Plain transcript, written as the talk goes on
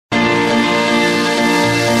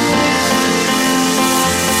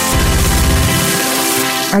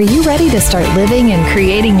Are you ready to start living and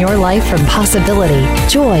creating your life from possibility,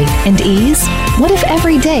 joy, and ease? What if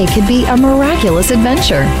every day could be a miraculous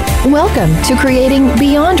adventure? Welcome to Creating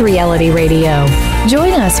Beyond Reality Radio.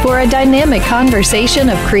 Join us for a dynamic conversation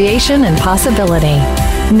of creation and possibility.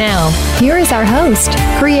 Now, here is our host,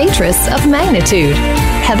 creatress of magnitude,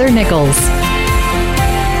 Heather Nichols.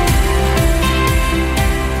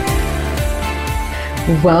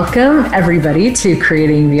 Welcome, everybody, to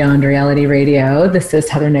Creating Beyond Reality Radio. This is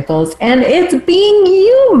Heather Nichols, and it's Being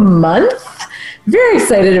You Month. Very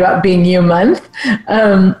excited about Being You Month.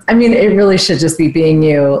 It really should just be Being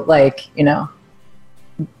You,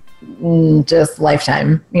 just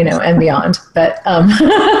lifetime, and beyond. But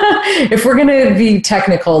if we're going to be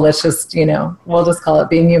technical, let's just, we'll just call it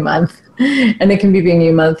Being You Month. And it can be Being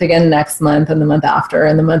You Month again next month, and the month after,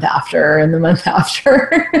 and the month after, and the month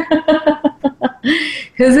after.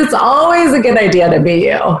 Because it's always a good idea to be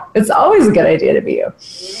you. It's always a good idea to be you.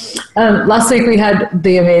 Last week we had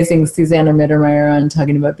the amazing Susanna Mittermeier on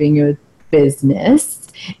talking about being you with business.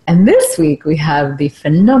 And this week we have the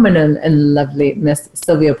phenomenal and lovely Miss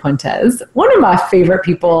Sylvia Puentes, one of my favorite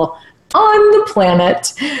people on the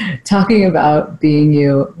planet, talking about being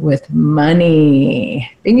you with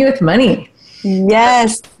money. Being you with money.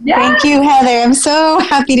 Yes. Yeah. Thank you, Heather. I'm so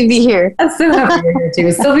happy to be here. I'm so happy you're here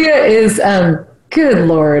too. Sylvia is, good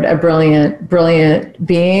Lord, a brilliant, brilliant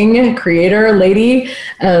being, creator, lady.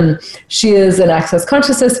 She is an access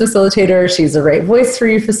consciousness facilitator. She's a right voice for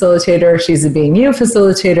you facilitator. She's a being you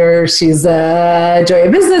facilitator. She's a joy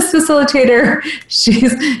of business facilitator.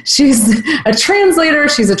 She's a translator.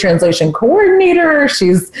 She's a translation coordinator.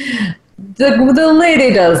 She's the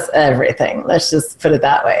lady does everything. Let's just put it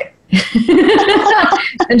that way.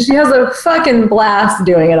 And she has a fucking blast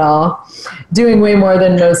doing it all, doing way more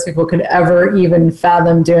than most people could ever even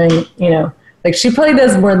fathom doing. She probably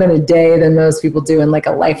does more than a day than most people do in like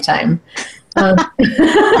a lifetime.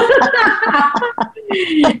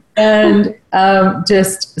 And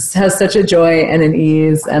just has such a joy and an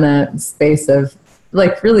ease and a space of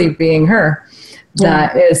like really being her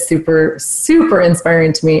that is super, super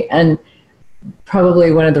inspiring to me, and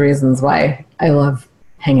probably one of the reasons why I love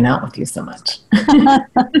hanging out with you so much.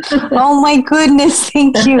 Oh my goodness.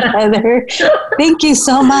 Thank you, Heather. Thank you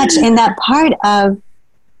so much. And that part of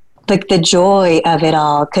like the joy of it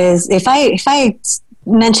all, because if I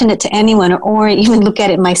mention it to anyone or even look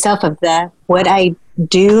at it myself of what I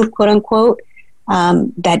do, quote unquote,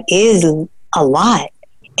 that is a lot.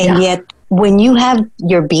 And yet when you have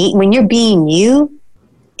when you're being you,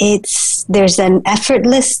 there's an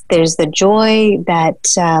effortless, there's the joy that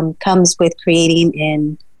comes with creating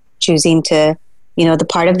and choosing to, the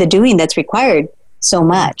part of the doing that's required so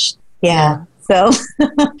much. Yeah. So.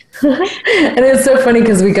 And it's so funny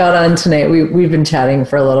because we got on tonight. We've been chatting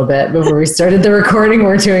for a little bit before we started the recording.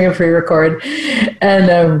 We're doing a pre-record.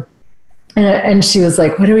 And she was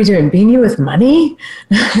like, what are we doing? Being you with money?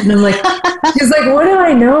 And I'm like, she's like, what do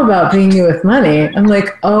I know about being you with money? I'm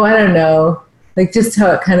like, oh, I don't know. Like just how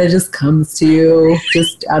it kind of just comes to you,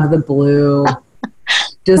 just out of the blue.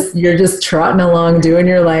 You're just trotting along, doing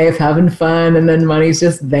your life, having fun, and then money's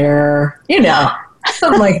just there,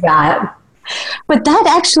 something like that. But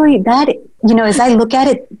as I look at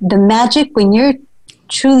it, the magic when you're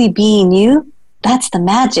truly being you, that's the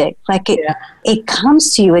magic. Like it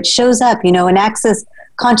comes to you, it shows up, in Access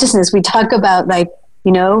Consciousness, we talk about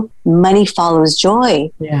money follows joy.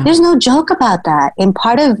 Yeah. There's no joke about that. And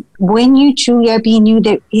part of when you truly are being you,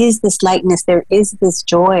 there is this lightness, there is this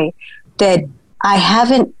joy that I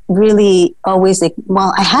haven't always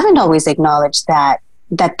acknowledged that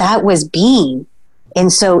was being.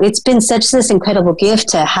 And so it's been such this incredible gift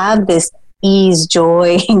to have this ease,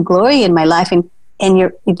 joy, and glory in my life. And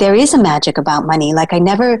there is a magic about money. Like I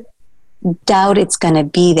never doubt it's going to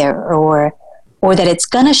be there or that it's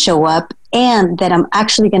going to show up, and that I'm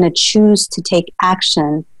actually going to choose to take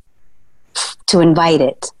action to invite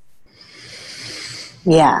it.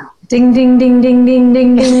 Yeah. Ding, ding, ding, ding, ding,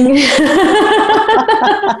 ding, ding.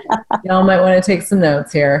 Y'all might want to take some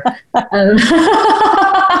notes here. I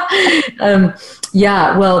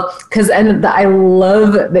love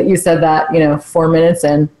that you said that, 4 minutes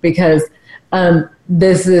in, because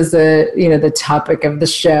this is the topic of the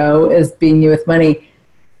show is being you with money.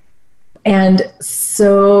 And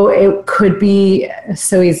so it could be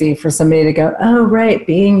so easy for somebody to go, oh, right,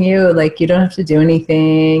 being you, like you don't have to do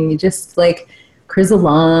anything. You just like cruise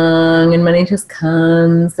along and money just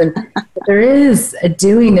comes. And there is a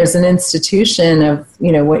doing, there's an institution of,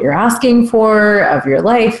 what you're asking for, of your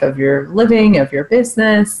life, of your living, of your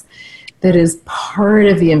business, that is part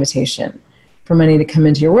of the invitation for money to come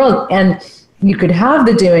into your world. And you could have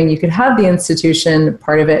the doing, you could have the institution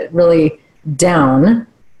part of it really down.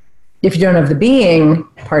 If you don't have the being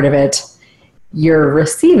part of it, your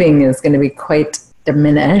receiving is going to be quite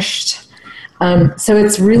diminished. So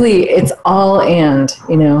it's all and,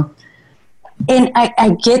 you know. And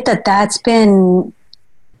I get that that's been,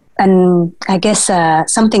 and I guess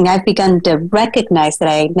something I've begun to recognize that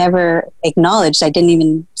I never acknowledged. I didn't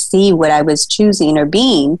even see what I was choosing or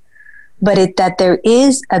being, but that there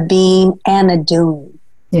is a being and a doing.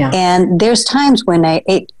 Yeah. And there's times when I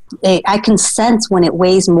can sense when it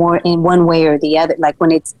weighs more in one way or the other. Like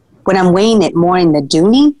when I'm weighing it more in the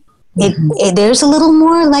doing, there's a little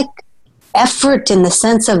more like effort in the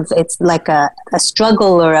sense of it's like a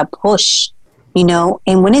struggle or a push, you know.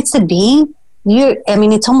 And when it's a being,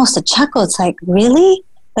 it's almost a chuckle. It's like, really?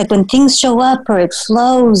 Like when things show up or it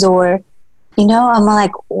flows or, you know, I'm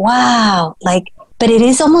like, wow. Like, but it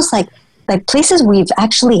is almost like places we've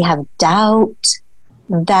actually have doubt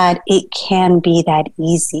that it can be that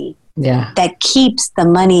easy. Yeah. That keeps the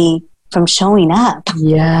money from showing up.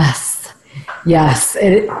 Yes.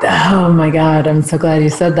 Oh my God. I'm so glad you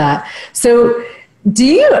said that. So do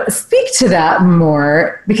you speak to that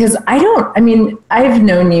more? Because I've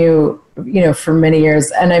known you, you know, for many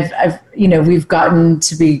years, and I've, you know, we've gotten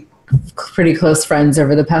to be pretty close friends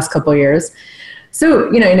over the past couple of years.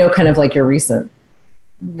 So, you know, I know kind of like your recent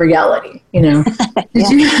reality, you know.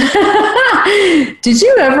 Did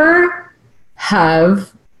you ever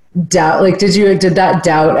have doubt? Like, did that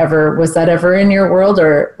doubt ever, was that ever in your world,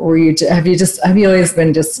 or have you always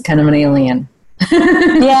been just kind of an alien?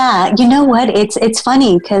 Yeah, you know what? It's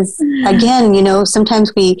funny because, again, you know,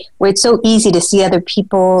 sometimes where it's so easy to see other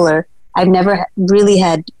people, or I've never really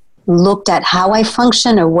had looked at how I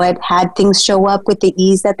function or what had things show up with the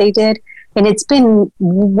ease that they did. And it's been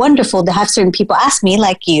wonderful to have certain people ask me,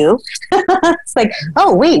 like you. It's like,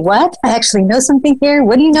 oh, wait, what? I actually know something here.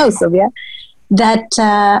 What do you know, Sylvia? That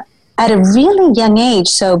at a really young age,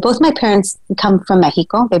 so both my parents come from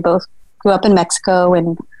Mexico. They both grew up in Mexico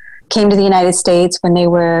and came to the United States when they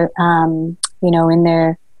were, you know, in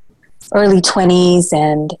their early 20s.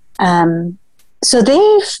 And so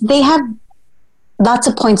they have lots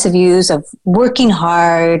of points of views of working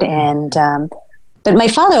hard and but my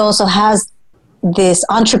father also has this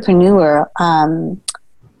entrepreneur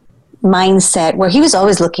mindset where he was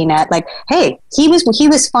always looking at like, hey, he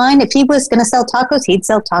was fine. If he was going to sell tacos, he'd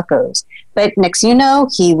sell tacos. But next, you know,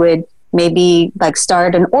 he would maybe like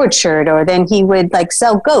start an orchard, or then he would like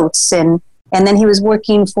sell goats, and then he was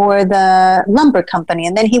working for the lumber company,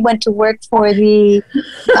 and then he went to work for the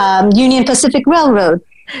Union Pacific Railroad.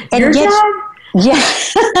 And Your yet, dad? Yeah.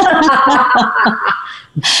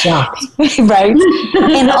 Shocked. Right.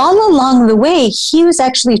 And all along the way, he was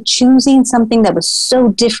actually choosing something that was so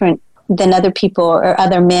different than other people or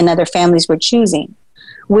other men, other families were choosing,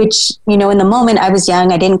 which, you know, in the moment I was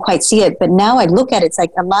young, I didn't quite see it. But now I look at it, it's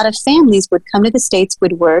like a lot of families would come to the States,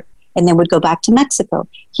 would work, and then would go back to Mexico.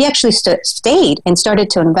 He actually stayed and started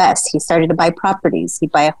to invest. He started to buy properties.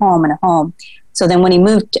 He'd buy a home and a home. So then when he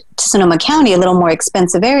moved to Sonoma County, a little more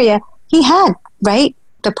expensive area, he had, right,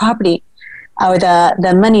 the property or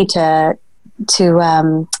the money to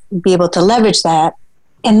be able to leverage that.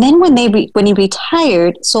 And then when he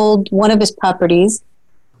retired, sold one of his properties,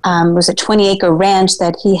 was a 20-acre ranch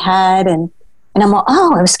that he had, and I'm like,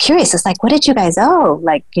 oh, I was curious. It's like, what did you guys owe?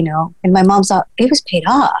 Like, you know, and my mom's like, it was paid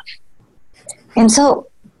off. And so,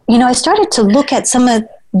 you know, I started to look at some of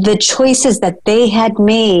the choices that they had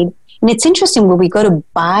made. And it's interesting when we go to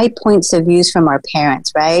buy points of views from our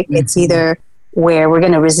parents, right? Mm-hmm. It's either where we're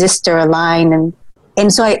going to resist or align.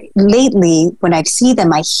 And so lately, when I see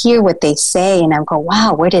them, I hear what they say and I go,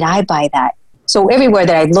 wow, where did I buy that? So everywhere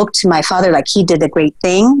that I look to my father, like he did a great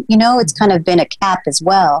thing, you know, it's kind of been a cap as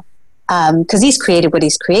well. Because he's created what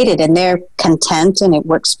he's created and they're content and it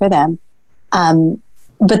works for them.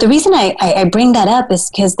 But the reason I bring that up is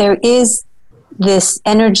because there is this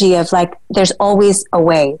energy of like, there's always a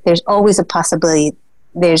way. There's always a possibility.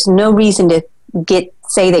 There's no reason to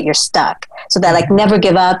say that you're stuck. So that like never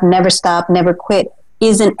give up, never stop, never quit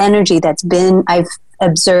is an energy I've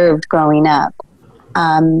observed growing up.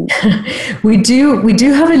 We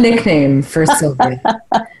do have a nickname for Sylvia.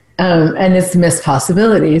 And it's Miss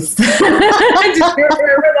Possibilities. Did you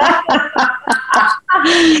remember that?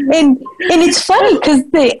 and it's funny because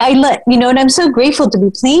and I'm so grateful to be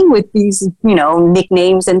playing with these, you know,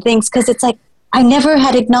 nicknames and things, because it's like I never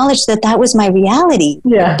had acknowledged that was my reality.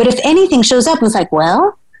 Yeah. But if anything shows up, it's like,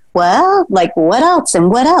 well, like what else and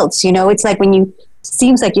what else? You know, it's like when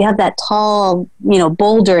seems like you have that tall, you know,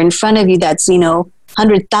 boulder in front of you that's, you know,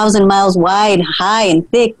 100,000 miles wide, high and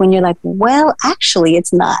thick, when you're like, well, actually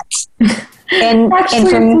it's not. And actually,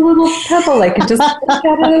 it's a little pebble. I could just push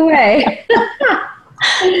out of the way.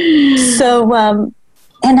 So,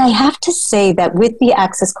 and I have to say that with the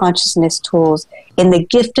Access Consciousness tools in the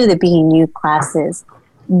Gift of the Being You classes,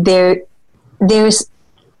 there's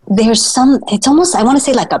some, it's almost, I want to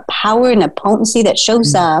say like a power and a potency that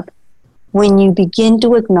shows up when you begin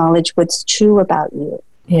to acknowledge what's true about you.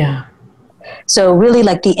 Yeah. So really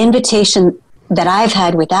like the invitation that I've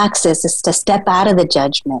had with Access is to step out of the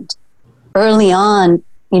judgment. Early on,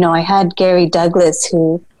 I had Gary Douglas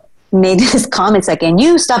who made his comments like, and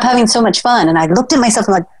you stop having so much fun. And I looked at myself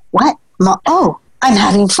and like, what? Oh, I'm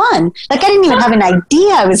having fun. Like I didn't even have an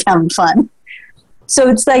idea I was having fun. So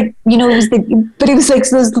it's like, it was like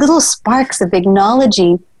those little sparks of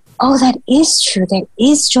acknowledging, oh, that is true. There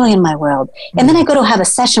is joy in my world. And then I go to have a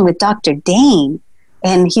session with Dr. Dane,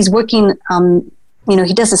 and he's working,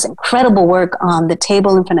 he does this incredible work on the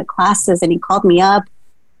table in front of classes, and he called me up.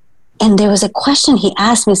 And there was a question he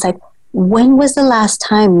asked me. It's like, when was the last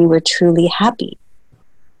time you were truly happy?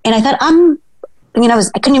 And I thought,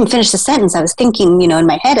 I couldn't even finish the sentence. I was thinking, in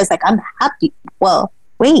my head, I was like, I'm happy. Well,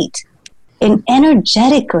 wait. And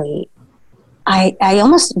energetically, I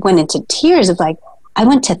almost went into tears of like, I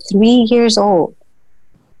went to 3 years old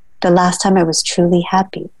the last time I was truly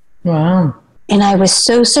happy. Wow. And I was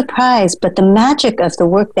so surprised. But the magic of the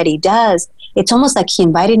work that he does, it's almost like he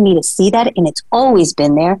invited me to see that, and it's always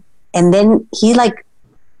been there. And then he like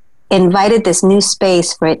invited this new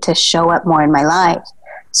space for it to show up more in my life.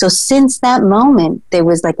 So since that moment, there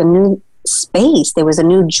was like a new space. There was a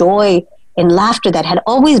new joy and laughter that had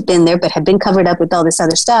always been there, but had been covered up with all this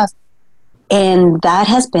other stuff. And that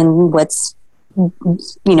has been what's,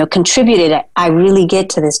 contributed. I really get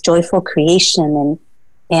to this joyful creation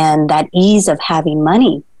and that ease of having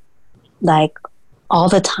money, like all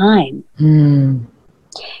the time. Mm.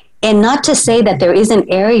 And not to say that there isn't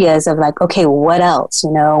areas of like, okay, what else,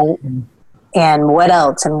 and what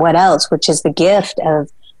else, which is the gift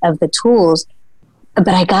of the tools. But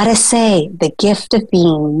I gotta say, the gift of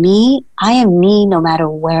being me, I am me no matter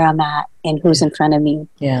where I'm at and who's in front of me.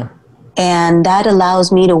 Yeah. And that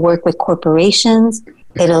allows me to work with corporations.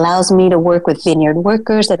 It allows me to work with vineyard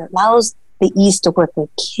workers. It allows the ease to work with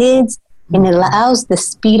kids. And it allows the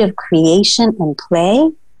speed of creation and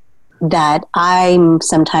play that I'm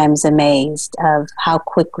sometimes amazed of how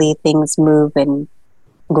quickly things move and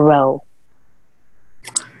grow.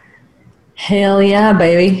 Hell yeah,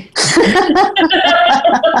 baby.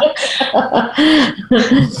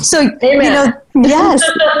 So, yes.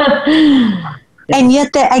 And yet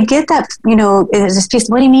I get that, there's this piece,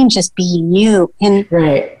 what do you mean just being you? And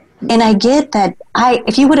right. And I get that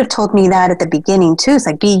if you would have told me that at the beginning too, it's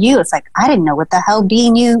like, be you. It's like, I didn't know what the hell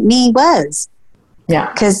being you, me was.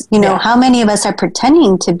 Yeah. Because, how many of us are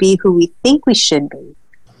pretending to be who we think we should be?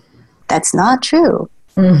 That's not true.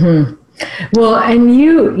 Mm-hmm. Well, and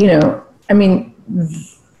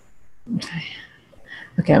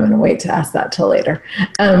okay, I'm going to wait to ask that till later.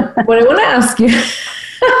 What I want to ask you,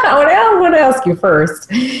 what I want to ask you first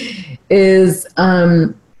is,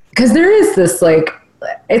 because there is this like,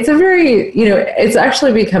 it's a very, it's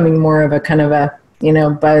actually becoming more of a kind of a,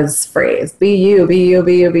 buzz phrase, be you, be you,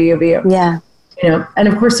 be you, be you, be you. Yeah. And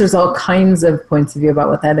of course there's all kinds of points of view about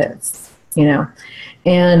what that is,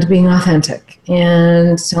 and being authentic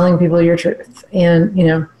and telling people your truth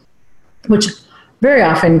and, which very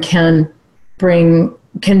often can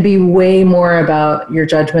be way more about your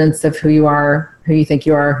judgments of who you are, who you think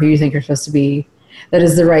you are, who you think you're supposed to be, that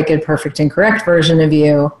is the right, good, perfect, and correct version of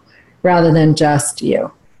you, rather than just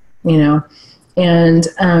you, and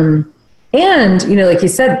like you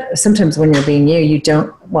said, sometimes when you're being you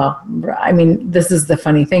don't, this is the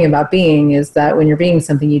funny thing about being, is that when you're being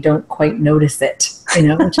something, you don't quite notice it,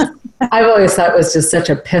 which I've always thought was just such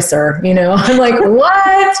a pisser, I'm like,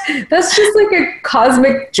 what? That's just like a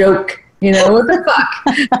cosmic joke, what the fuck?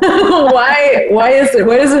 Why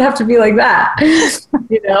does it have to be like that?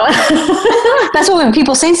 That's what when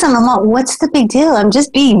people say something, I'm like, what's the big deal? I'm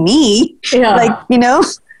just being me. Yeah.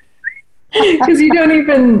 Because you don't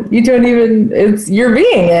even, you're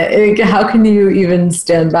being it. How can you even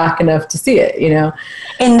stand back enough to see it,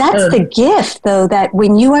 And that's the gift, though, that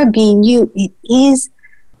when you are being you, it is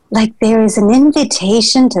like there is an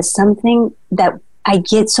invitation to something that I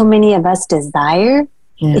get so many of us desire.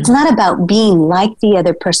 Yeah. It's not about being like the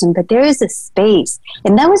other person, but there is a space.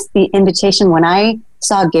 And that was the invitation when I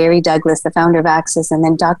saw Gary Douglas, the founder of Access, and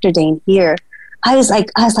then Dr. Dane here. I was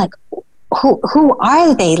like, who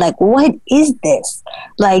are they? Like, what is this?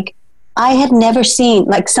 Like, I had never seen,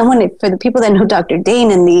 like, someone, for the people that know Dr.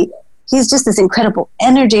 Dane, he's just this incredible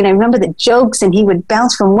energy. And I remember the jokes, and he would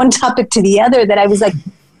bounce from one topic to the other that I was like,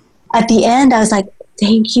 at the end, I was like,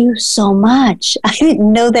 thank you so much. I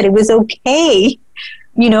didn't know that it was okay,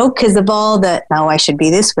 because of all the, no, I should be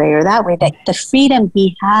this way or that way, that the freedom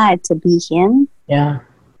he had to be him. Yeah.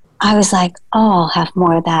 I was like, oh, I'll have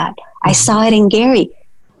more of that. I saw it in Gary.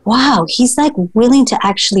 Wow, he's like willing to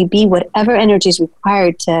actually be whatever energy is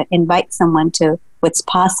required to invite someone to what's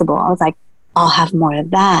possible. I was like, I'll have more of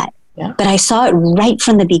that. Yeah. But I saw it right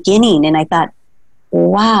from the beginning, and I thought,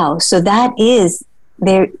 wow, so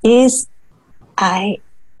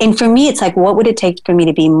and for me, it's like, what would it take for me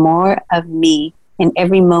to be more of me in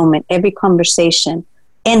every moment, every conversation?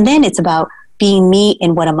 And then it's about being me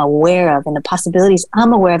in what I'm aware of and the possibilities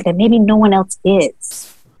I'm aware of that maybe no one else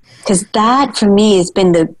is. Because that for me has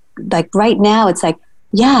been right now, it's like,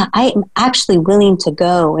 yeah, I am actually willing to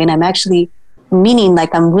go, and I'm actually, meaning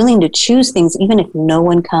like I'm willing to choose things even if no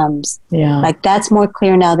one comes. Yeah. Like that's more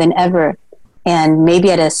clear now than ever. And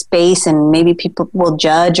maybe at a space and maybe people will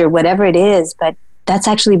judge or whatever it is, but that's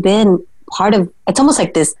actually been part of, it's almost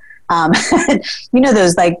like this,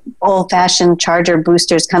 those like old fashioned charger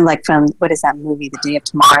boosters, kind of like from, what is that movie, The Day of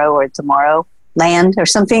Tomorrow or Tomorrow Land or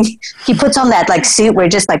something? He puts on that like suit where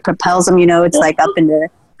it just like propels him, it's like up in the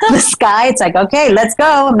sky. It's like, okay, let's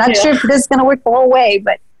go. I'm not sure if this is going to work the whole way,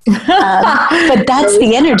 but that's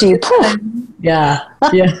the energy. Yeah.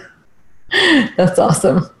 That's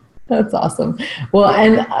awesome. Well,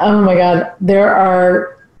 and oh my God, there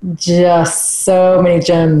are just so many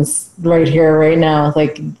gems right here, right now.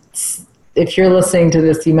 Like, if you're listening to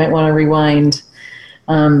this, you might want to rewind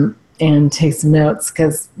and take some notes,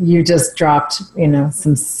 because you just dropped,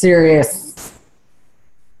 some serious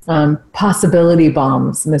possibility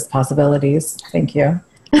bombs, missed possibilities. Thank you.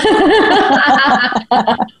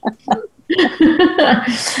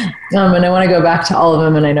 And I want to go back to all of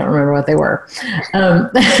them, and I don't remember what they were.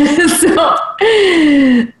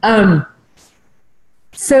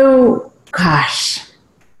 So gosh.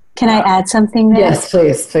 Can I add something there? Yes,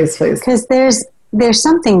 please. Because there's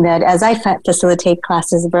something that, as I facilitate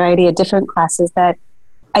classes, a variety of different classes, that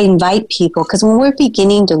I invite people, because when we're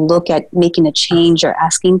beginning to look at making a change or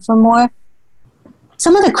asking for more,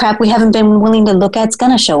 some of the crap we haven't been willing to look at is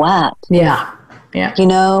going to show up. Yeah.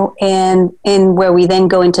 And where we then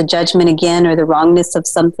go into judgment again, or the wrongness of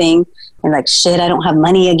something, and like, shit, I don't have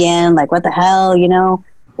money again. Like, what the hell,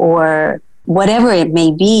 or whatever it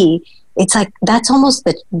may be. It's like, that's almost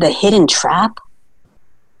the hidden trap.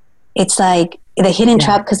 It's like the hidden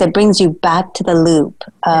trap, because it brings you back to the loop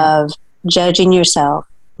of judging yourself.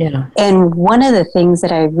 Yeah. And one of the things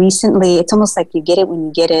that I recently, it's almost like you get it when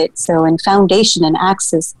you get it. So in Foundation and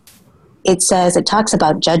Access, it talks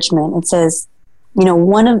about judgment. It says,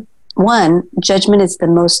 judgment is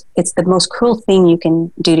the most cruel thing you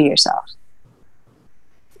can do to yourself.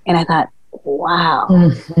 And I thought, wow,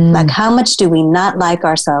 like how much do we not like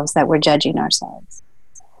ourselves that we're judging ourselves?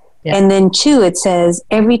 Yeah. And then 2, it says,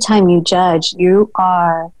 every time you judge, you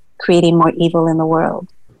are creating more evil in the world.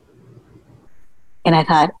 And I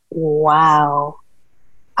thought, wow,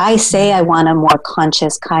 I say I want a more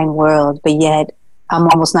conscious, kind world, but yet I'm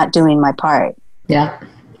almost not doing my part. Yeah.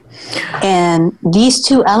 And these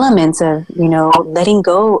 2 elements of, letting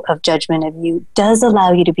go of judgment of you does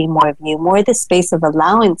allow you to be more of you, more the space of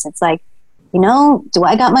allowance. It's like, do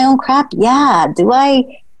I got my own crap? Yeah. Do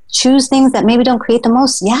I choose things that maybe don't create the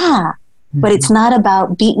most? Yeah. But it's not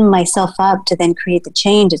about beating myself up to then create the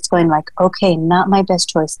change. It's going like, okay, not my best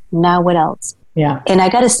choice. Now what else? Yeah. And I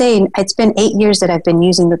got to say, it's been 8 years that I've been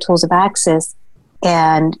using the tools of Access.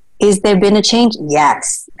 And is there been a change?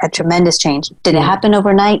 Yes. A tremendous change. Did it happen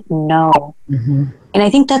overnight? No. Mm-hmm. And I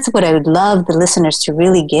think that's what I would love the listeners to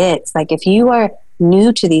really get. It's like, if you are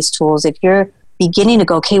new to these tools, if you're beginning to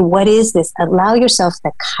go, okay, what is this? Allow yourself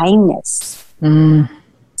the kindness and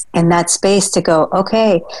that space to go,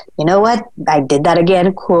 okay, you know what? I did that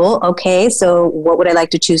again. Cool. Okay. So what would I like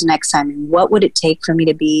to choose next time? And what would it take for me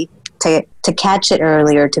to catch it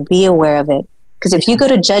earlier, to be aware of it? Because if you go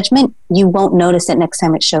to judgment, you won't notice it next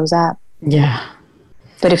time it shows up. Yeah.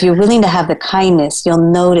 But if you're willing to have the kindness,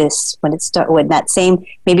 you'll notice when that same,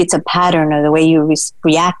 maybe it's a pattern or the way you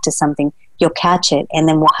react to something, you'll catch it, and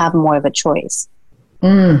then we'll have more of a choice.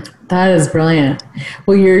 That is brilliant.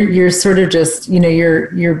 Well, you're sort of just,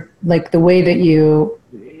 you're like, the way that you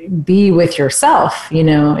be with yourself, in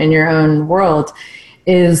your own world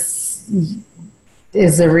is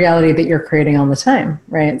a reality that you're creating all the time,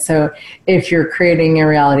 right? So if you're creating a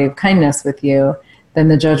reality of kindness with you, then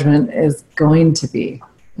the judgment is going to be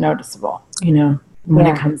noticeable, when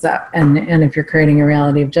it comes up. And if you're creating a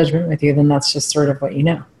reality of judgment with you, then that's just sort of what you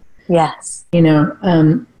know. Yes.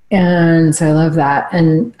 And so I love that.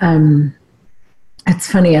 And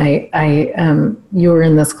It's funny. You were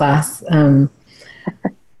in this class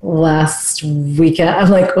last weekend. I'm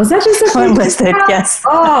like, was that just a when was it? Yes.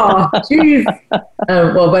 Oh, geez.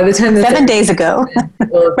 Well, by the time 7 days ago,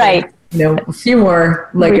 right? A few more,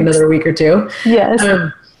 like Weeks. another week or two. Yes.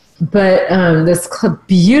 But this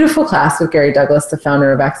beautiful class with Gary Douglas, the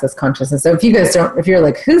founder of Access Consciousness. So if you guys don't, if you're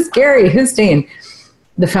like, who's Gary? Who's Dane?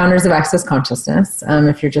 The founders of Access Consciousness.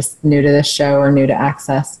 If you're just new to this show or new to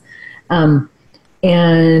Access.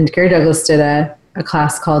 And Gary Douglas did a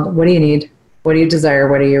class called "What Do You Need? What do you desire?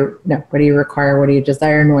 What do you require? What do you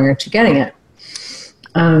desire? And where aren't you getting it?"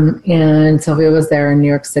 And Sylvia was there in New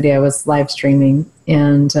York City. I was live streaming,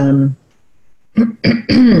 and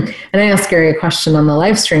and I asked Gary a question on the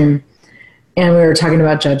live stream, and we were talking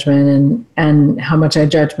about judgment and how much I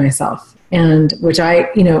judge myself, and which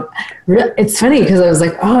it's funny because I was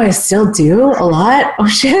like, oh, I still do a lot. Oh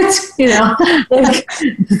shit, like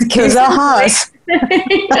There's ahas.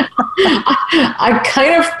 I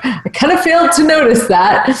kind of failed to notice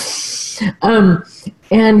that.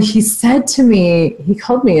 And he said to me, he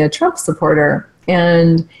called me a Trump supporter,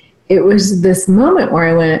 and it was this moment where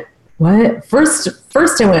I went, what? First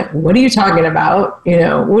I went, what are you talking about?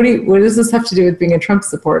 What does this have to do with being a Trump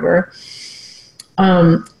supporter?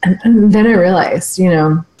 And then I realized,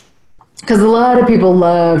 because a lot of people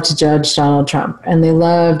love to judge Donald Trump, and they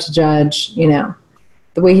love to judge,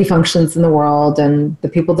 the way he functions in the world and the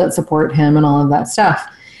people that support him and all of that stuff.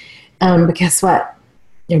 But guess what?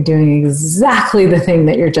 You're doing exactly the thing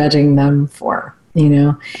that you're judging them for,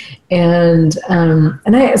 And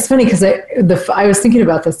it's funny because I was thinking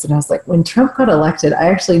about this, and I was like, when Trump got elected, I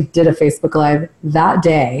actually did a Facebook Live that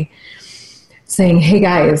day saying, hey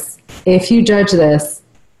guys, if you judge this,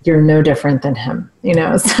 you're no different than him,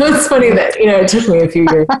 So it's funny that, it took me a few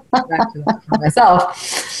years to get back to that for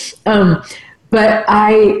myself. But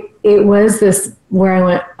it was this where I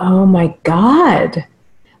went, oh my God,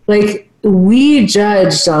 like we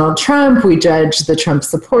judge Donald Trump, we judge the Trump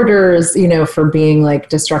supporters, for being like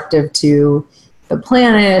destructive to the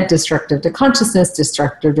planet, destructive to consciousness,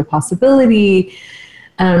 destructive to possibility.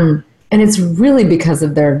 And it's really because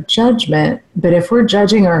of their judgment. But if we're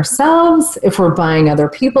judging ourselves, if we're buying other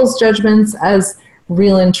people's judgments as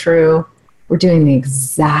real and true, we're doing the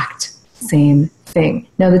exact same thing.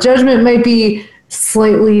 Now, the judgment might be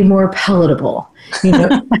slightly more palatable,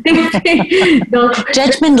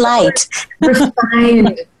 Judgment light.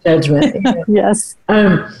 Refined judgment. Yes.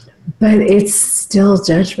 But it's still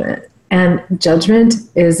judgment. And judgment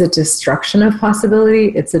is a destruction of possibility.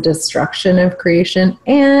 It's a destruction of creation.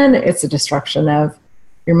 And it's a destruction of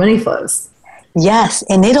your money flows. Yes.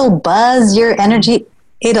 And it'll buzz your energy.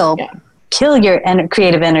 It'll kill your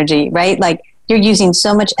creative energy, right? Like you're using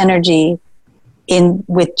so much energy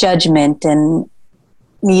with judgment and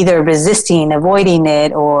either resisting, avoiding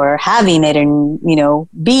it, or having it and,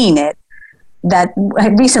 being it. That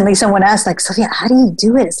recently someone asked, like, Sophia, how do you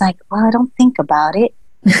do it? It's like, well, I don't think about it.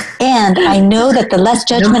 And I know that the less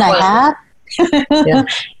judgment I have,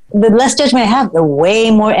 the less judgment I have, the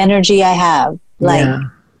way more energy I have.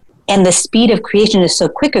 And the speed of creation is so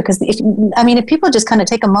quicker. Because if people just kind of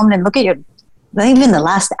take a moment and look at even the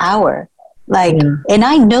last hour, and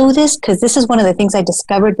I know this because this is one of the things I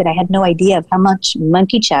discovered, that I had no idea of how much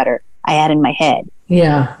monkey chatter I had in my head.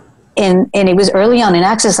 Yeah. And it was early on in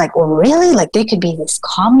Access, like, well, really? Like there could be this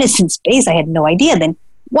calmness in space. I had no idea. Then,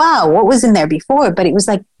 wow, what was in there before? But it was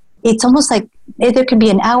like, it's almost like there could be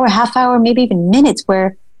an hour, half hour, maybe even minutes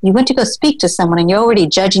where you went to go speak to someone and you're already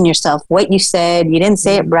judging yourself, what you said, you didn't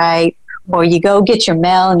say it right, or you go get your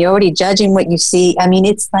mail and you're already judging what you see. I mean,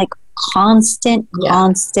 it's like constant.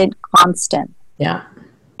 Yeah.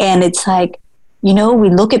 And it's like, we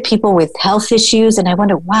look at people with health issues and I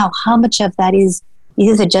wonder, wow, how much of that is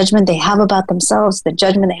either the judgment they have about themselves, the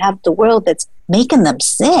judgment they have of the world that's making them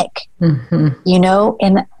sick, And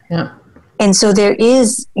so there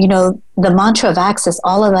is, the mantra of Access,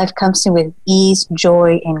 all of life comes to with ease,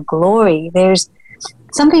 joy, and glory. There's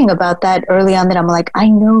something about that early on that I'm like, I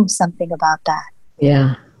know something about that.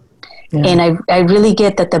 Yeah. And I really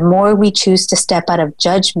get that the more we choose to step out of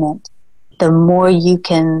judgment, the more you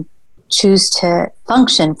can choose to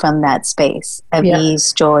function from that space of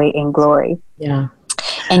ease, joy, and glory. Yeah.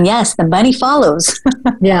 And yes, the money follows.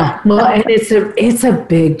 Yeah. Well, and it's a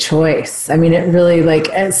big choice. I mean, it really,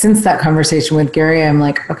 since that conversation with Gary, I'm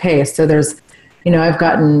like, okay, so there's,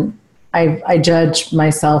 I judge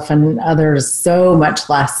myself and others so much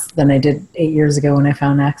less than I did 8 years ago when I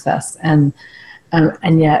found Access. And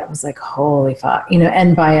yet it was like, holy fuck,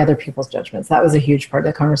 and by other people's judgments. That was a huge part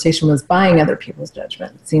of the conversation, was buying other people's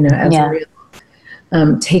judgments, as a real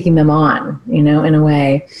taking them on, in a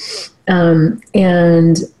way.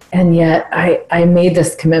 And yet I made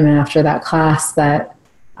this commitment after that class that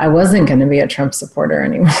I wasn't going to be a Trump supporter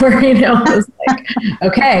anymore. I was like,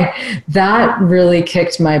 okay, that really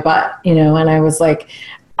kicked my butt, and I was like,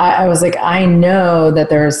 I know that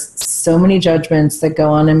there's so many judgments that go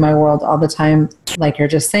on in my world all the time, like you're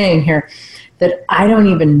just saying here, that I don't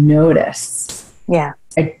even notice. Yeah.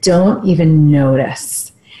 I don't even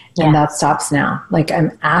notice. Yeah. And that stops now. Like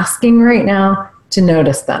I'm asking right now to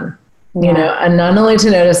notice them, and not only to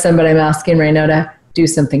notice them, but I'm asking right now to do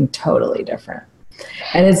something totally different.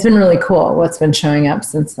 And it's been really cool what's been showing up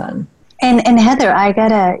since then. And Heather, I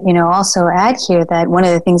gotta, also add here that one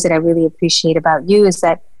of the things that I really appreciate about you is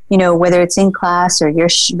that, whether it's in class or your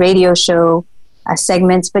radio show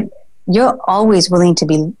segments, but you're always willing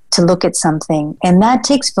to look at something, and that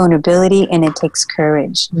takes vulnerability and it takes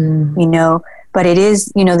courage, but it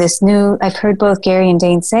is, this new, I've heard both Gary and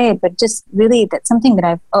Dane say it, but just really that's something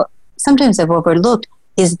that sometimes I've overlooked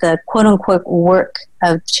is the quote unquote work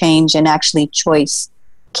of change and actually choice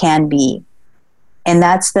can be. And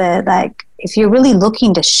that's if you're really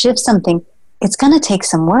looking to shift something, it's going to take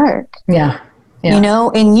some work. Yeah.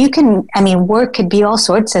 And you can, work could be all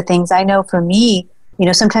sorts of things. I know for me,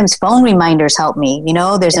 sometimes phone reminders help me,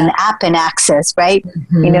 there's an app in Access, right?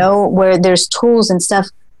 Mm-hmm. Where there's tools and stuff,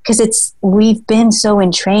 because we've been so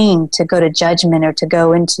entrained to go to judgment or to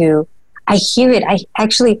go into, I hear it. I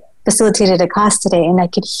actually facilitated a class today and I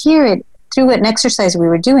could hear it through an exercise we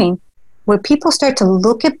were doing where people start to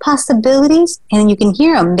look at possibilities and you can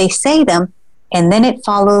hear them, they say them, and then it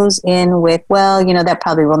follows in with, well, that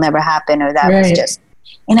probably will never happen, or that was just,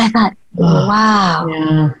 and I thought, wow.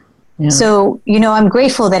 Yeah. Yeah. So, I'm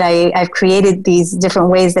grateful that I've created these different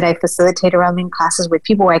ways that I facilitate around in classes with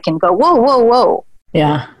people where I can go, whoa, whoa, whoa.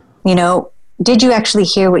 Yeah. Did you actually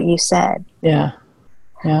hear what you said? Yeah.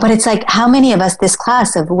 Yeah. But it's like, how many of us, this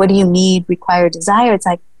class of what do you need, require, desire, it's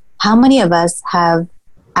like, how many of us have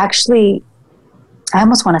actually, I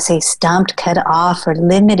almost want to say stumped, cut off, or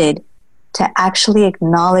limited to actually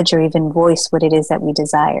acknowledge or even voice what it is that we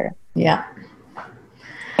desire? Yeah.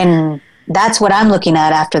 And that's what I'm looking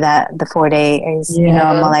at after the 4 days.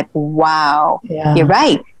 I'm like, wow, you're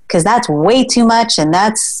right. Because that's way too much and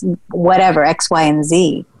that's whatever, X, Y, and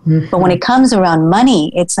Z. Mm-hmm. But when it comes around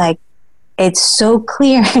money, it's like, it's so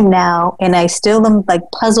clear now, and I still am like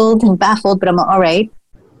puzzled and baffled, but I'm all right.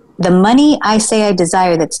 The money I say I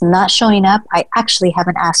desire that's not showing up, I actually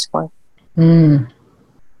haven't asked for. Mm.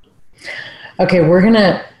 Okay, we're going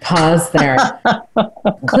to pause there.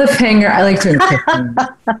 Cliffhanger. I like doing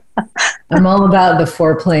cliffhanger. I'm all about the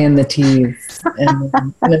foreplay and the tease. And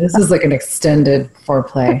this is like an extended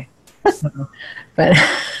foreplay. So, but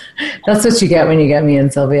that's what you get when you get me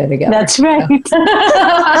and Sylvia together. That's right.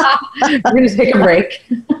 We're going to take a break.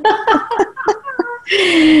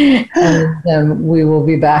 And we will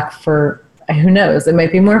be back for, who knows, it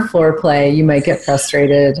might be more foreplay. You might get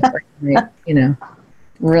frustrated or you might,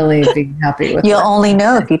 really be happy with it. You'll only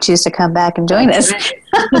know if you choose to come back and join us.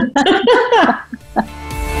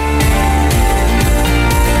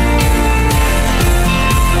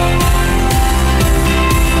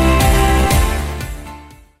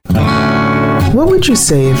 What would you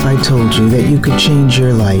say if I told you that you could change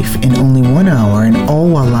your life in only 1 hour and all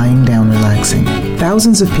while lying down relaxing?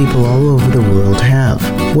 Thousands of people all over the world have.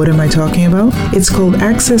 What am I talking about? It's called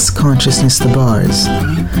Access Consciousness, the BARS.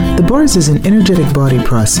 The BARS is an energetic body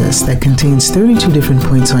process that contains 32 different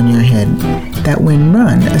points on your head that, when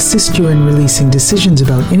run, assist you in releasing decisions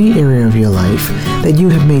about any area of your life that you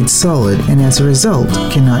have made solid and as a result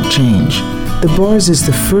cannot change. The BARS is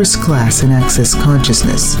the first class in Access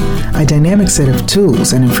Consciousness, a dynamic set of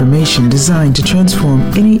tools and information designed to transform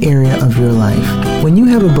any area of your life. When you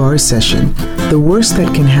have a BARS session, the worst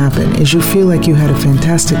that can happen is you feel like you had a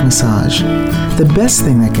fantastic massage. The best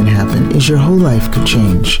thing that can happen is your whole life could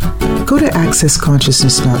change. Go to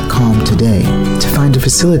accessconsciousness.com today to find a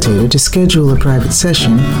facilitator to schedule a private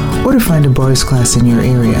session or to find a BARS class in your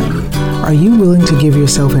area. Are you willing to give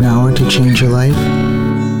yourself an hour to change your life?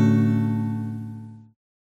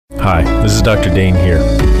 Hi, this is Dr. Dane here.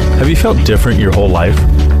 Have you felt different your whole life?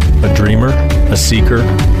 A dreamer? A seeker?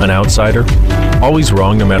 An outsider? Always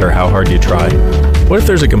wrong no matter how hard you try? What if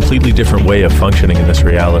there's a completely different way of functioning in this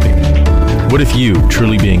reality? What if you,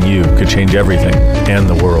 truly being you, could change everything and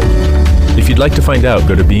the world? If you'd like to find out,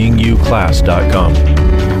 go to beingyouclass.com.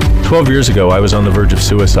 12 years ago, I was on the verge of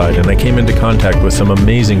suicide, and I came into contact with some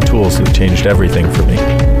amazing tools that changed everything for me.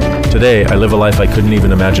 Today, I live a life I couldn't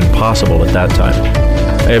even imagine possible at that time.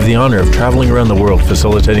 I have the honor of traveling around the world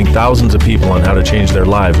facilitating thousands of people on how to change their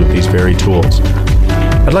lives with these very tools.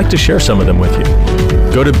 I'd like to share some of them with you.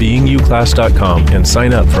 Go to beingyouclass.com and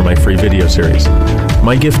sign up for my free video series.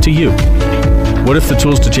 My gift to you. What if the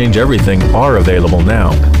tools to change everything are available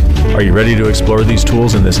now? Are you ready to explore these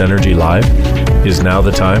tools in this energy live? Is now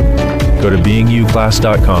the time? Go to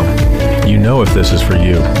beingyouclass.com. You know if this is for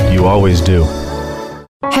you. You always do.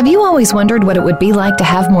 Have you always wondered what it would be like to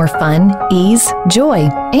have more fun, ease, joy,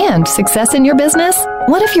 and success in your business?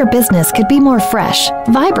 What if your business could be more fresh,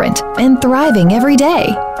 vibrant, and thriving every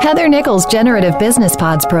day? Heather Nichols' Generative Business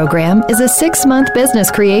Pods program is a 6-month business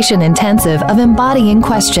creation intensive of embodying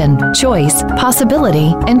question, choice,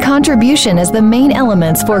 possibility, and contribution as the main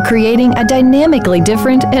elements for creating a dynamically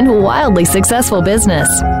different and wildly successful business.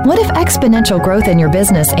 What if exponential growth in your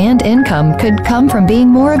business and income could come from being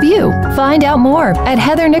more of you? Find out more at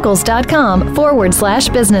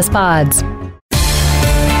heathernichols.com/businesspods.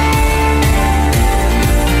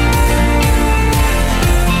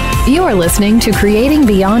 You're listening to Creating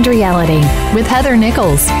Beyond Reality with Heather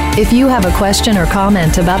Nichols. If you have a question or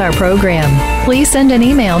comment about our program, please send an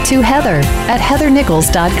email to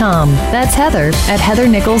heather@heathernichols.com. That's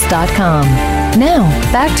heather@heathernichols.com. Now,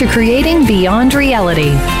 back to Creating Beyond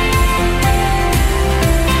Reality.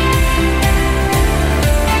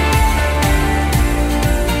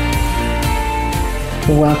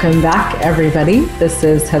 Welcome back, everybody. This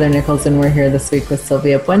is Heather Nichols, and we're here this week with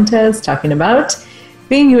Sylvia Puentes talking about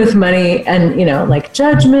being with money and, like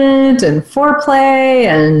judgment and foreplay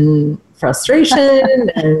and frustration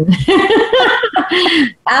and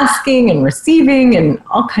asking and receiving and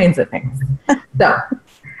all kinds of things. So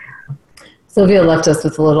Sylvia left us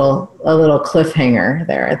with a little cliffhanger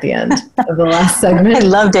there at the end of the last segment. I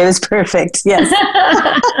loved it. It was perfect. Yes.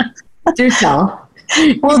 Do tell.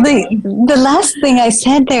 Well, the last thing I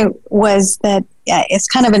said there was that it's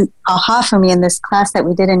kind of an aha for me in this class that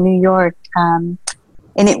we did in New York.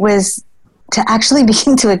 And it was to actually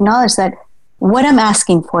begin to acknowledge that what I'm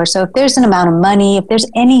asking for. So if there's an amount of money, if there's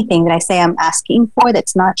anything that I say I'm asking for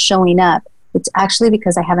that's not showing up, it's actually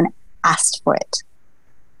because I haven't asked for it.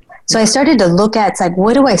 So I started to look at, it's like,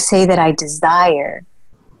 what do I say that I desire?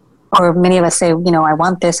 Or many of us say, I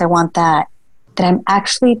want this, I want that I'm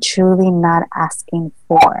actually truly not asking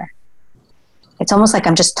for. It's almost like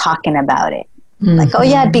I'm just talking about it. Mm-hmm. Like, oh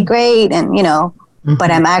yeah, it'd be great. And, mm-hmm. but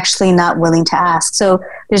I'm actually not willing to ask. So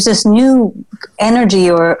there's this new energy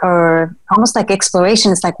or almost like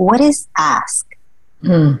exploration. It's like, what is ask?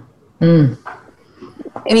 Mm-hmm.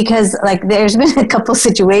 Because like there's been a couple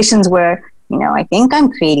situations where, I think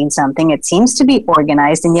I'm creating something. It seems to be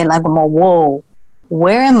organized. And yet like, whoa,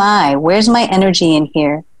 where am I? Where's my energy in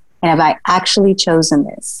here? And have I actually chosen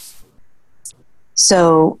this?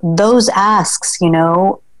 So those asks, a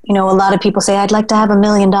lot of people say, I'd like to have $1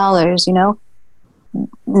 million,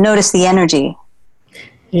 Notice the energy.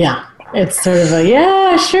 Yeah. It's sort of a,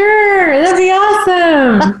 yeah, sure. That'd be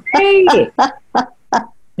awesome. Great.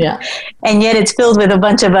 Yeah. And yet it's filled with a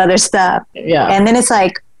bunch of other stuff. Yeah. And then it's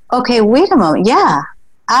like, okay, wait a moment. Yeah.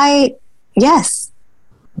 Yes.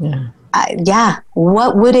 Yeah.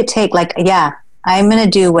 What would it take? Like, yeah. I'm going to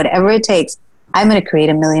do whatever it takes. I'm going to create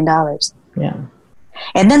 $1 million. Yeah.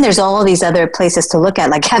 And then there's all these other places to look at.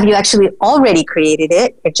 Like, have you actually already created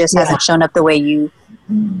it? It just hasn't shown up the way you...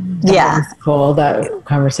 That was cool, that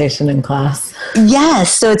conversation in class.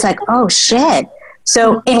 Yes. So it's like, oh, shit.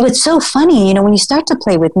 So, and what's so funny, when you start to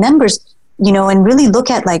play with numbers, and really look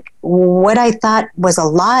at like what I thought was a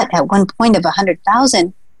lot at one point of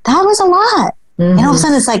 100,000, that was a lot. Mm-hmm. And all of a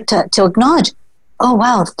sudden it's like to acknowledge, oh,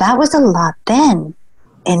 wow, that was a lot then.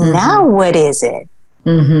 And mm-hmm. now what is it?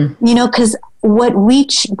 Mm-hmm. Because what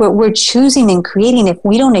we're choosing and creating, if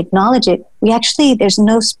we don't acknowledge it, there's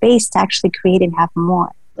no space to actually create and have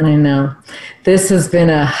more. I know. This has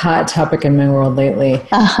been a hot topic in my world lately.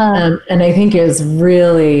 Uh-huh. And I think is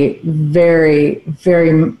really very,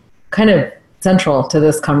 very kind of central to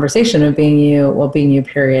this conversation of being you,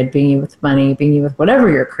 period, being you with money, being you with whatever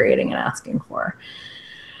you're creating and asking for.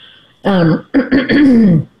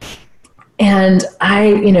 And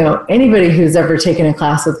anybody who's ever taken a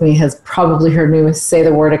class with me has probably heard me say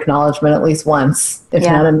the word acknowledgement at least once, if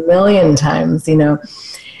not a million times,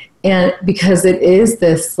 and because it is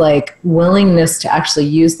this like willingness to actually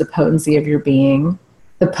use the potency of your being,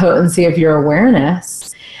 the potency of your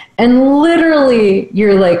awareness, and literally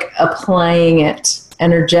you're like applying it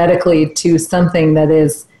energetically to something that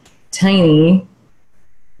is tiny,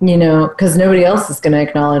 because nobody else is going to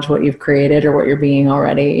acknowledge what you've created or what you're being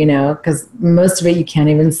already, because most of it you can't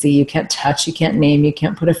even see, you can't touch, you can't name, you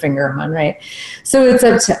can't put a finger on, right? So it's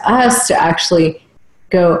up to us to actually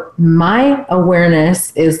go, my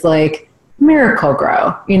awareness is like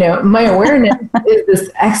Miracle-Gro. My awareness is this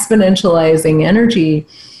exponentializing energy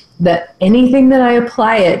that anything that I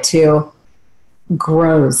apply it to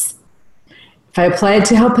grows. If I apply it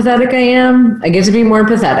to how pathetic I am, I get to be more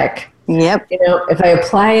pathetic. Yep. If I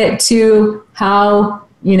apply it to how,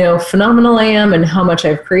 phenomenal I am and how much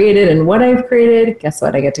I've created and what I've created, guess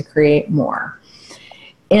what? I get to create more.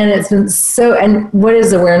 And it's been and what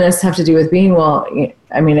does awareness have to do with being? Well,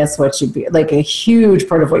 it's what you be. Like a huge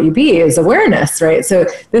part of what you be is awareness, right? So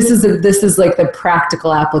this is like the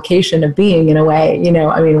practical application of being in a way,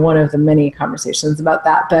 one of the many conversations about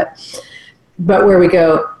that, but where we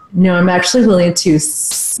go, no, I'm actually willing to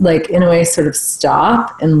in a way sort of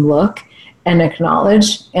stop and look and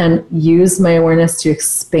acknowledge and use my awareness to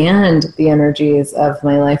expand the energies of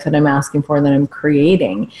my life that I'm asking for and that I'm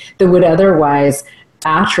creating that would otherwise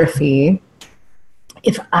atrophy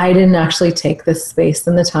if I didn't actually take the space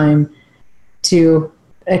and the time to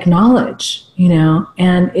acknowledge,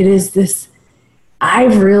 and it is this,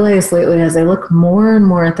 I've realized lately as I look more and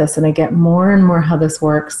more at this and I get more and more how this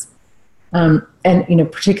works, and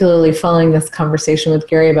particularly following this conversation with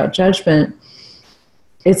Gary about judgment,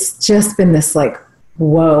 it's just been this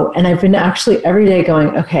whoa. And I've been actually every day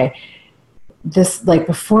going, okay, this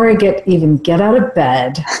before I get out of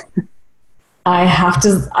bed,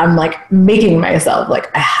 I'm making myself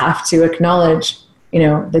I have to acknowledge,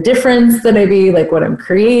 the difference that I be, what I'm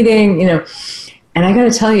creating, and I got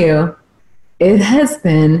to tell you, it has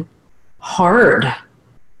been hard.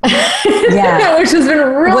 Yeah. Which has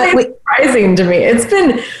been really surprising to me. It's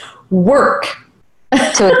been work.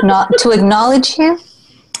 To acknowledge you?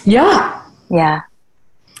 Yeah. Yeah.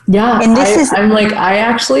 Yeah. And I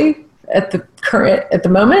actually, at the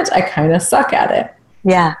moment, I kind of suck at it.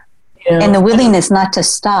 Yeah. And the willingness not to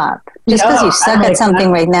stop. Just because you suck at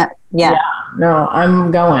something right now. Yeah. No, I'm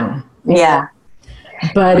going. Yeah.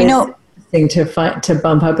 But it's interesting to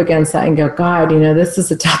bump up against that and go, God, this is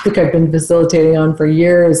a topic I've been facilitating on for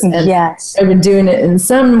years. And yes. I've been doing it in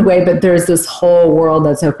some way, but there's this whole world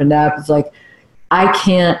that's opened up. It's I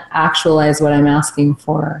can't actualize what I'm asking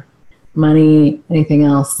for, money, anything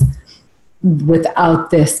else, without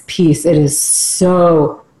this piece. It is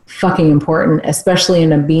so fucking important, especially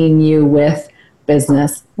in a being you with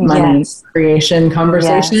business, money, creation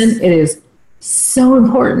conversation. Yes. It is so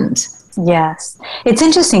important. Yes. It's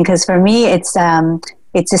interesting because for me, it's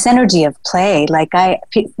this energy of play.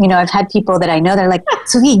 I've had people that I know, they're like,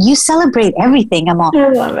 Sylvia, you celebrate everything. I'm all, I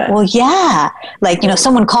love it. Well, yeah.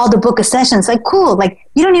 Someone called to book a session. It's cool.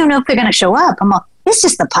 You don't even know if they're going to show up. I'm all, it's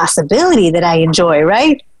just the possibility that I enjoy.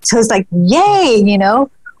 Right. So it's yay,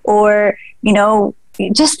 or,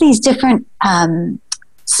 just these different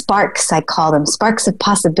sparks, I call them, sparks of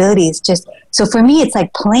possibilities. So for me, it's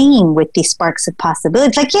playing with these sparks of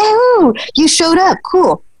possibilities. Yahoo, you showed up,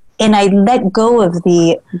 cool. And I let go of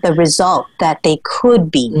the result that they could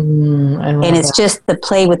be. And it's just the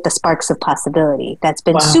play with the sparks of possibility. That's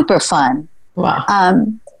been super fun. Wow.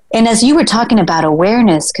 And as you were talking about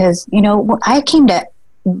awareness, because, when I came to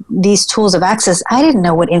these tools of access, I didn't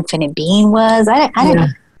know what infinite being was. I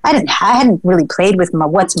hadn't really played with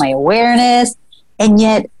what's my awareness. And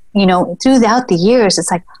yet, throughout the years,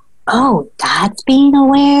 it's oh, that's being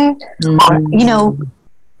aware. Or,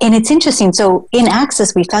 and it's interesting. So in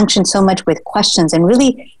Access, we function so much with questions and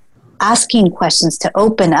really asking questions to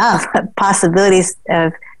open up possibilities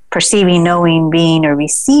of perceiving, knowing, being, or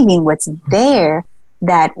receiving what's there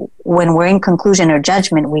that when we're in conclusion or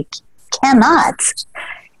judgment, we cannot.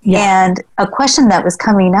 Yeah. And a question that was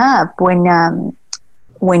coming up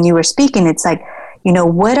when you were speaking, it's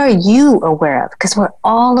what are you aware of? Because we're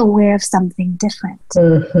all aware of something different.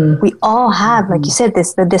 Mm-hmm. We all have, like you said,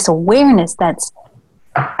 this awareness that's,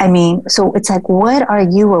 so it's what are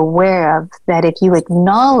you aware of that if you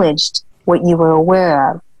acknowledged what you were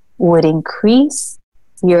aware of would increase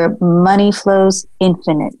your money flows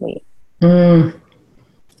infinitely? Mm.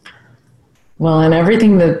 Well, and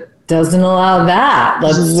everything that doesn't allow that.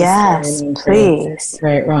 Yes, please.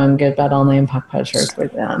 Right, wrong, good, bad, all name, pop, pud, shirts,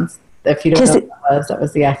 with downs. If you don't know what that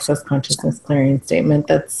was the Access Consciousness Clearing Statement.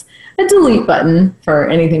 That's a delete button for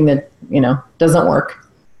anything that, doesn't work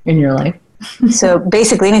in your life. So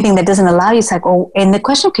basically anything that doesn't allow you, it's and the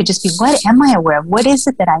question could just be, what am I aware of? What is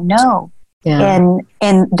it that I know? Yeah.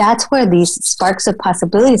 And that's where these sparks of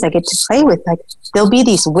possibilities I get to play with. There'll be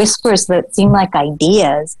these whispers that seem like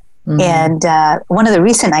ideas. Mm-hmm. And one of the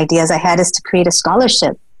recent ideas I had is to create a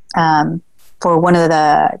scholarship for one of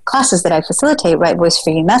the classes that I facilitate, Right Voice for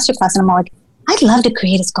You Masterclass. And I'm I'd love to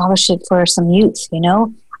create a scholarship for some youth,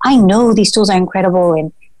 I know these tools are incredible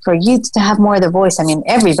and for youth to have more of the voice.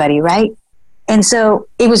 Everybody, right? And so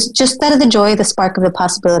it was just that of the joy, the spark of the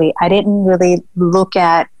possibility. I didn't really look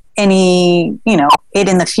at any, it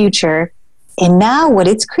in the future. And now what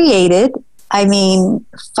it's created,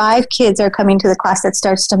 5 kids are coming to the class that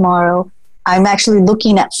starts tomorrow. I'm actually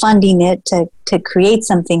looking at funding it to create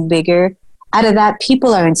something bigger. Out of that,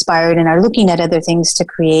 people are inspired and are looking at other things to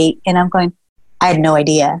create. And I'm going, I had no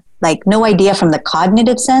idea. Like, no idea from the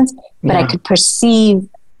cognitive sense, but I could perceive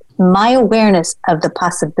my awareness of the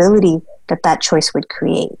possibility that choice would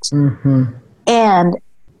create. Mm-hmm. And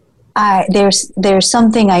there's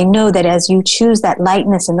something I know that as you choose that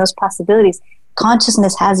lightness and those possibilities,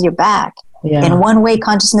 consciousness has your back. Yeah. And one way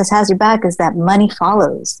consciousness has your back is that money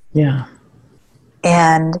follows. Yeah.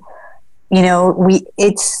 And,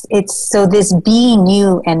 it's so this being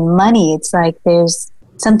you and money, it's like there's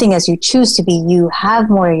something as you choose to be you, have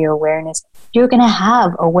more of your awareness, you're going to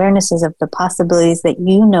have awarenesses of the possibilities that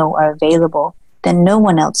are available that no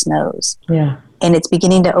one else knows. Yeah. And it's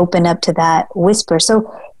beginning to open up to that whisper. So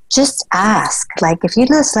just ask, like, if you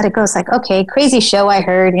just let it go, it's like, okay, crazy show I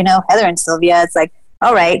heard, Heather and Sylvia, it's like,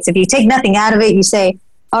 all right. So if you take nothing out of it, you say,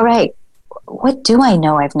 all right, what do I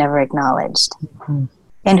know I've never acknowledged? Mm-hmm.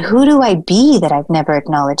 And who do I be that I've never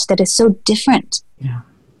acknowledged that is so different? Yeah.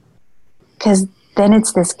 Because then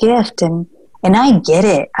it's this gift, and I get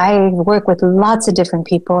it. I work with lots of different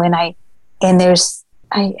people, and I was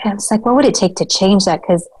like, what would it take to change that?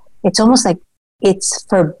 Because it's almost like it's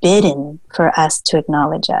forbidden for us to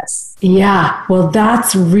acknowledge us. Yeah. Well,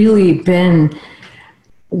 that's really been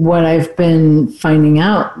what I've been finding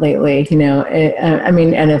out lately,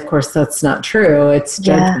 and of course that's not true. It's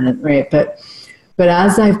judgment, right? But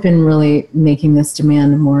as I've been really making this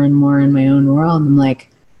demand more and more in my own world, I'm like,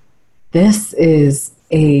 this is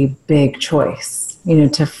a big choice,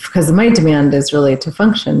 because my demand is really to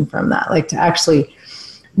function from that, like to actually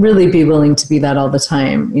really be willing to be that all the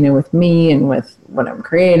time, with me and with what I'm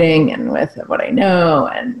creating and with what I know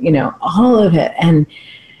and, all of it. And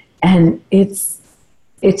it's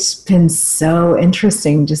been so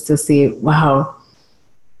interesting just to see, wow,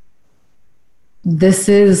 this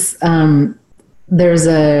is, it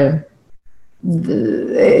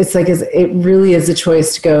really is a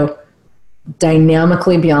choice to go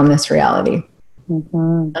dynamically beyond this reality.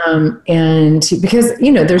 Mm-hmm. And because,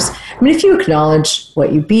 if you acknowledge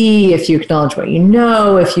what you be, if you acknowledge what you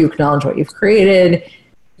know, if you acknowledge what you've created,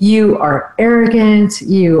 you are arrogant,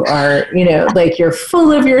 you are, like you're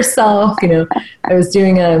full of yourself. I was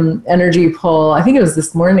doing an energy poll. I think it was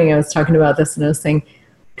this morning I was talking about this, and I was saying,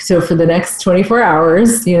 so for the next 24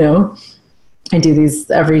 hours, I do these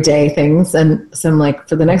everyday things. And so I'm like,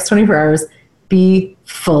 for the next 24 hours, be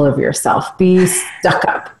full of yourself, be stuck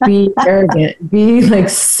up, be arrogant, be like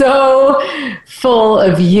so full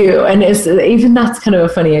of you. And even that's kind of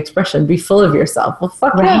a funny expression, be full of yourself. Well,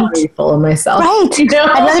 fuck right. I'll be full of myself. Right.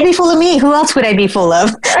 I'd rather be full of me. Who else would I be full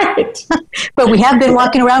of? Right. But we have been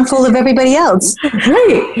walking around full of everybody else.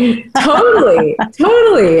 Right.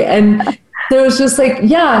 Totally. And so it's just like,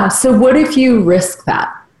 yeah. So what if you risk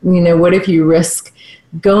that? What if you risk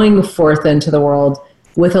going forth into the world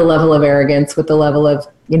with a level of arrogance, with a level of,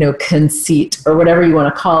 conceit or whatever you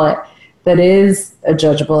want to call it, that is a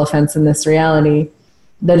judgeable offense in this reality,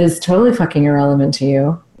 that is totally fucking irrelevant to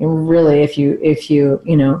you. And really, if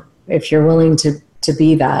you're willing to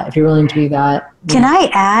be that, if you're willing to be that. Can I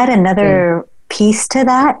add another piece to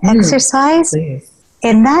that exercise? Please.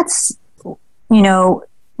 And that's,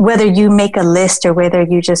 whether you make a list or whether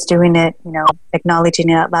you're just doing it, acknowledging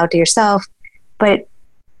it out loud to yourself, but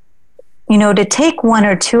to take one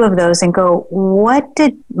or two of those and go, what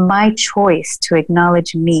did my choice to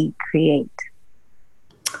acknowledge me create?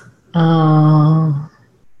 Oh,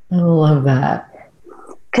 I love that.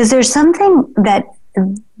 Because there's something that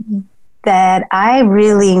I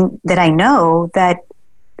know that,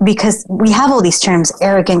 because we have all these terms,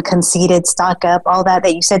 arrogant, conceited, stock up, all that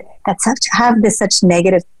you said, that have such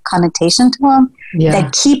negative connotation to them,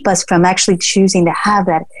 that keep us from actually choosing to have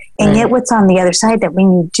that. And yet what's on the other side, that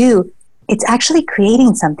when you do, it's actually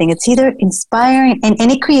creating something. It's either inspiring, and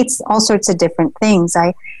it creates all sorts of different things.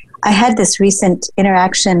 I had this recent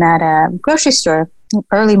interaction at a grocery store.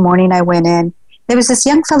 Early morning, I went in. There was this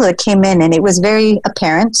young fellow that came in, and it was very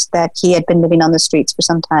apparent that he had been living on the streets for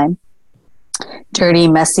some time. Dirty,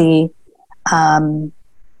 messy. And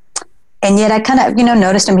yet I kind of,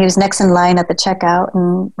 noticed him. He was next in line at the checkout,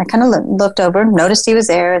 and I kind of looked over, noticed he was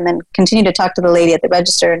there, and then continued to talk to the lady at the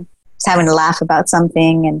register, and was having to laugh about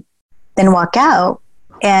something, and then walk out.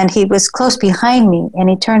 And he was close behind me, and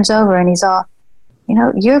he turns over and he's all,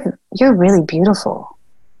 you're really beautiful.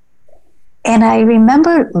 And I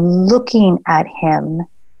remember looking at him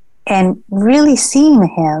and really seeing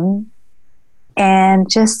him and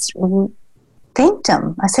just thanked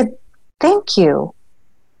him. I said, thank you,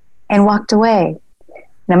 and walked away.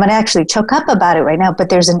 And I'm going to actually choke up about it right now, but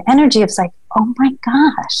there's an energy of like, oh my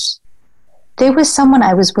gosh, there was someone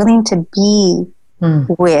I was willing to be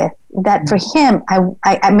with, that for him,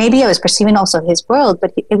 I maybe I was perceiving also his world,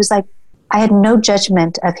 but it was like I had no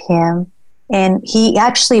judgment of him, and he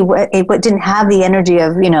actually didn't have the energy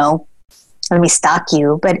of, let me stalk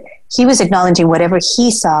you, but he was acknowledging whatever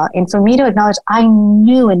he saw, and for me to acknowledge, I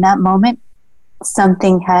knew in that moment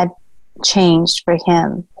something had changed for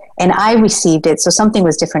him, and I received it. So something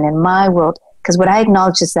was different in my world, because what I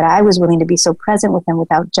acknowledged is that I was willing to be so present with him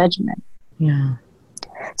without judgment. Yeah.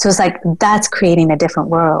 So it's like, that's creating a different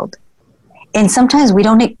world. And sometimes we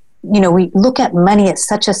don't, we look at money as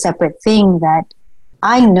such a separate thing that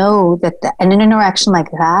I know that in an interaction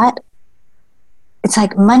like that, it's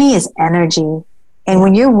like money is energy. And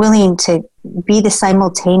when you're willing to be the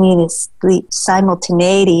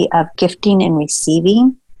simultaneity of gifting and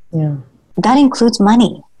receiving, that includes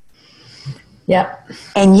money. Yeah.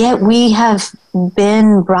 And yet we have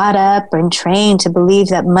been brought up and trained to believe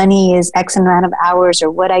that money is X amount of hours or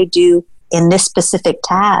what I do in this specific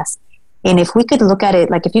task. And if we could look at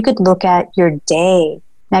it, like if you could look at your day,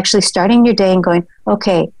 actually starting your day and going,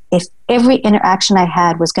 okay, if every interaction I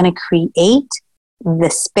had was going to create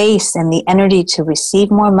the space and the energy to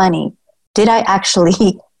receive more money, did I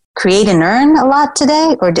actually create and earn a lot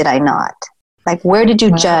today, or did I not? Like, where did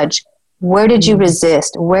you judge? Where did you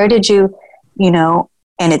resist? Where did you,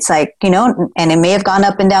 and it's like, and it may have gone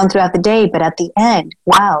up and down throughout the day, but at the end,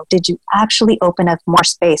 wow, did you actually open up more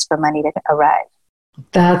space for money to arrive?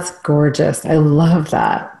 That's gorgeous. I love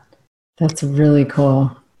that. That's really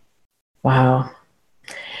cool. Wow.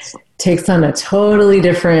 Takes on a totally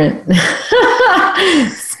different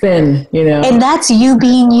spin, And that's you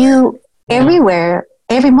being you everywhere,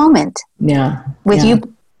 every moment. Yeah. With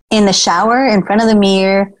you in the shower, in front of the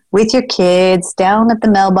mirror, with your kids, down at the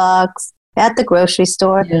mailbox, at the grocery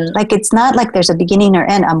store. Yeah. Like, it's not like there's a beginning or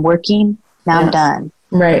end. I'm working, now I'm done.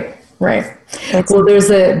 Right. Well, there's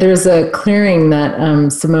a clearing that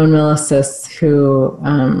Simone Milasas, who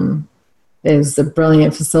is a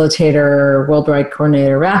brilliant facilitator, worldwide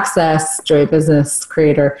coordinator of Access, Joy Business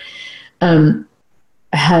creator,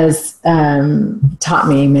 has taught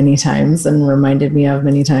me many times and reminded me of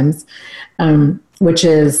many times, which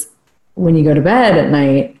is when you go to bed at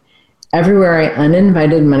night, everywhere I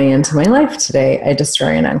uninvited money into my life today, I destroy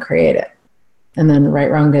and uncreate it. And then right,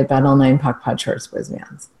 wrong, good, bad, all nine, POC, POD, shorts, boys,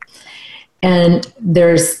 bands. And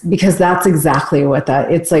because that's exactly what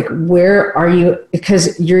it's like, where are you?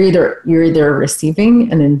 Because you're either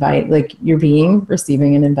receiving and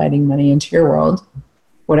receiving and inviting money into your world,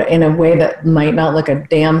 in a way that might not look a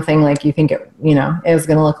damn thing like you think it, is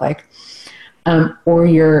going to look like, or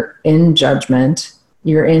you're in judgment,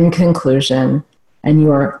 you're in conclusion, and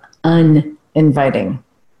you are uninviting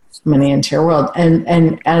money into your world.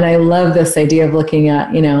 And I love this idea of looking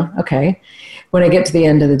at, okay, when I get to the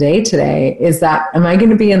end of the day today, am I going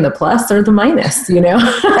to be in the plus or the minus,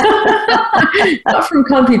 Not from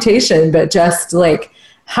computation, but just like,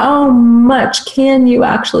 how much can you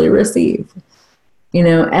actually receive?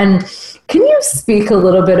 And can you speak a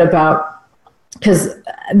little bit about, because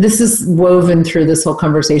this is woven through this whole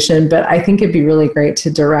conversation, but I think it'd be really great to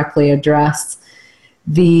directly address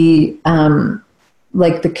the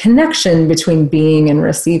the connection between being and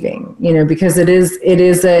receiving, because it is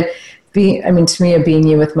to me, a being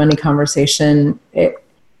you with money conversation,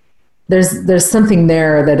 there's something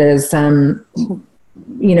there that is,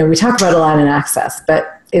 we talk about a lot in Access,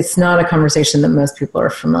 but it's not a conversation that most people are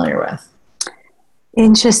familiar with.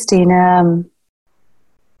 Interesting.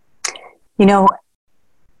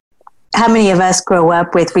 How many of us grow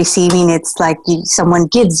up with receiving? It's like someone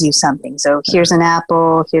gives you something. So here's an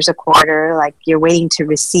apple, here's a quarter, like you're waiting to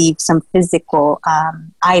receive some physical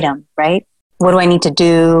item, right? What do I need to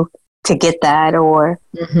do to get that? Or,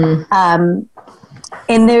 and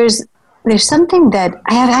there's something that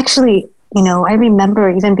I have actually, I remember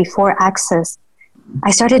even before Access,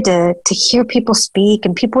 I started to hear people speak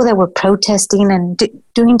and people that were protesting and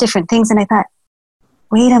doing different things. And I thought,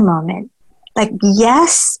 wait a moment, like,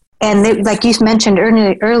 yes. And like you mentioned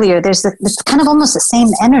earlier, there's it's kind of almost the same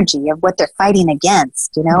energy of what they're fighting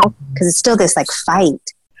against, because it's still this like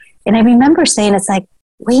fight. And I remember saying, it's like,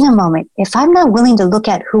 wait a moment, if I'm not willing to look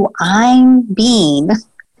at who I'm being,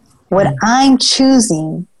 what I'm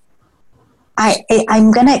choosing,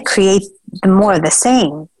 I'm going to create more of the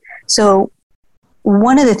same. So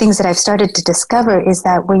one of the things that I've started to discover is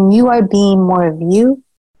that when you are being more of you,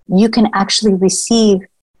 you can actually receive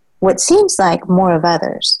what seems like more of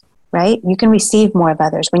others. right? You can receive more of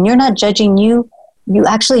others. When you're not judging you, you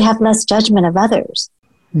actually have less judgment of others.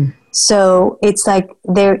 So it's like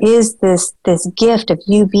there is this gift of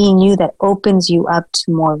you being you that opens you up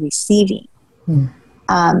to more receiving.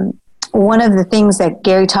 One of the things that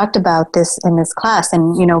Gary talked about this in this class,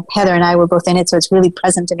 and Heather and I were both in it, so it's really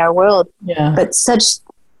present in our world. Yeah. But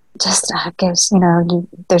I guess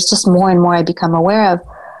there's just more and more I become aware of,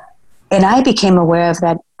 and I became aware of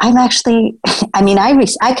that. I'm actually,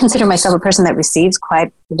 I consider myself a person that receives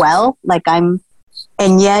quite well.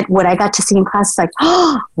 And yet what I got to see in class is like,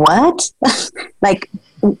 oh, what? Like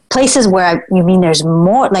places where there's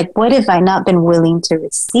more, like, what have I not been willing to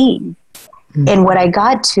receive? And what I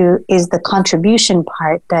got to is the contribution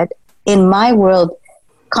part, that in my world,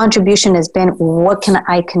 contribution has been, what can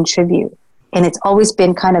I contribute? And it's always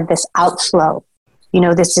been kind of this outflow,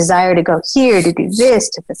 this desire to go here, to do this,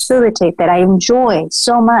 to facilitate, that I enjoy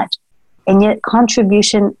so much. And yet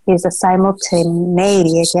contribution is a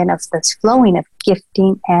simultaneity, again, of this flowing of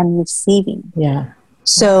gifting and receiving. Yeah.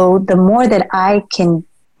 So the more that I can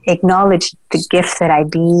acknowledge the gift that I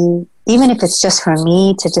be, even if it's just for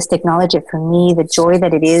me, to just acknowledge it for me, the joy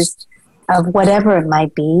that it is of whatever it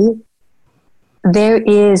might be, there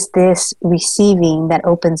is this receiving that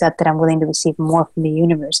opens up, that I'm willing to receive more from the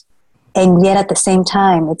universe. And yet at the same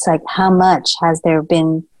time, it's like, how much has there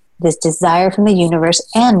been this desire from the universe,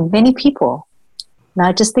 and many people,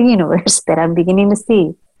 not just the universe, that I'm beginning to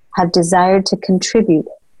see, have desired to contribute,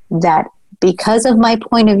 that because of my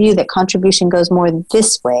point of view, that contribution goes more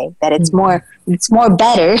this way, that it's more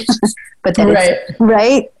better, but that it's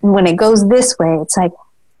right. When it goes this way, it's like,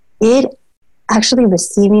 it actually,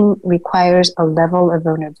 receiving requires a level of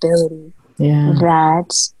vulnerability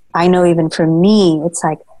that I know even for me, it's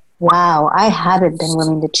like, wow, I haven't been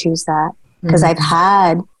willing to choose that, because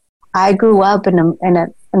I grew up in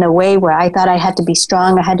a way where I thought I had to be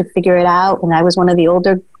strong. I had to figure it out. And I was one of the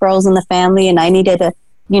older girls in the family, and I needed to,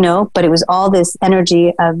 but it was all this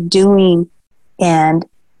energy of doing, and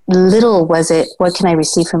little was it, what can I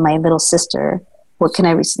receive from my little sister? What can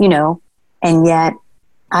I receive, and yet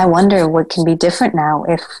I wonder what can be different now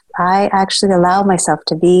if I actually allow myself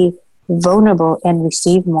to be vulnerable and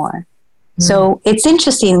receive more. So it's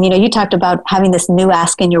interesting, you talked about having this new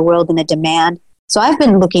ask in your world and a demand. So I've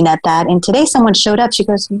been looking at that, and today someone showed up. She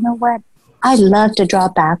goes, you know what? I love to draw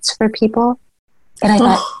bats for people. And I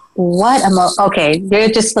thought, what? Okay, you're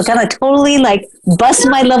just going to totally bust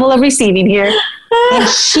my level of receiving here. And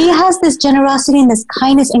she has this generosity and this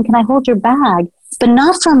kindness, and can I hold your bag? But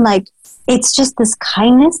not from it's just this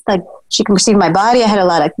kindness. She can receive my body. I had a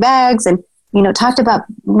lot of bags, and, talked about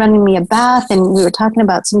running me a bath, and we were talking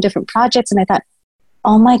about some different projects. And I thought,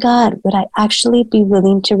 oh my God, would I actually be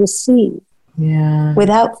willing to receive? Yeah.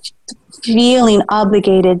 Without feeling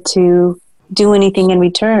obligated to do anything in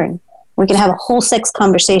return. We can have a whole sex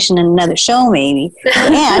conversation in another show, maybe.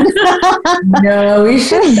 And no, we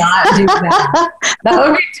should not do that. That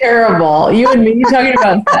would be terrible. You and me talking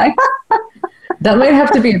about sex. That might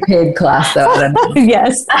have to be a paid class, though. I don't know.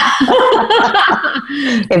 Yes.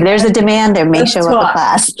 If there's a demand, there may show up a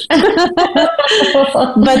class.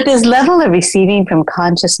 But this level of receiving from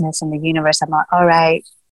consciousness in the universe, I'm like, all right.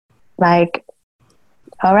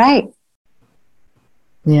 All right.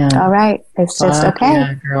 Yeah. All right. It's just okay.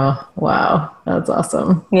 Yeah, girl. Wow. That's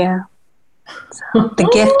awesome. Yeah. So the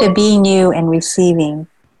gift of being you and receiving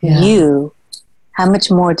you, how much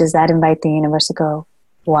more does that invite the universe to go,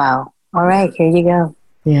 wow. All right, here you go.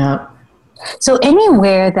 Yeah. So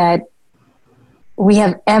anywhere that we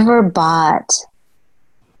have ever bought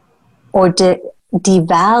or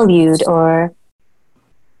devalued, or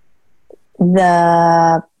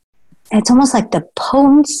it's almost like the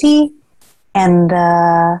potency and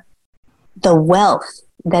the wealth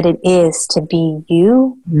that it is to be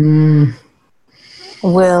you,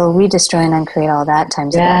 will we destroy and uncreate all that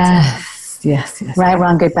times? Yes. Right,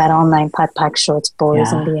 wrong, good, bad, all nine, pot, pack, shorts,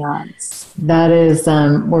 boys, and beyonds. That is,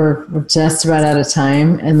 we're just about out of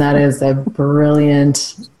time, and that is a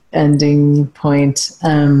brilliant ending point.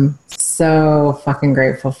 So fucking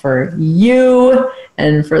grateful for you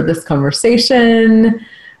and for this conversation.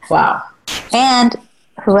 Wow. And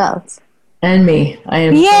who else? And me. I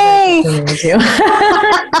am. Yay! So with you.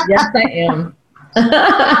 Yes, I am.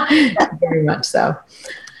 Very much so.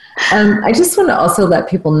 I just want to also let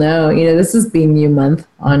people know, this is Being You Month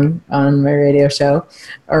on my radio show,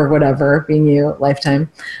 or whatever, Being You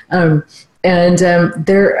Lifetime. And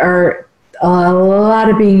there are a lot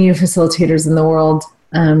of Being You facilitators in the world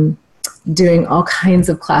doing all kinds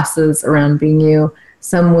of classes around Being You,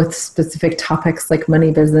 some with specific topics like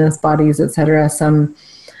money, business, bodies, etc. Some,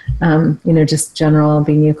 just general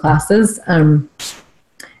Being You classes.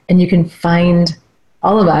 And you can find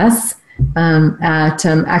all of us at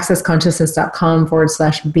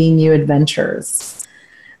accessconsciousness.com/beingyouadventures.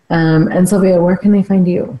 And Sylvia, where can they find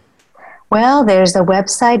you? Well, there's a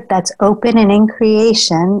website that's open and in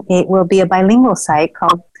creation. It will be a bilingual site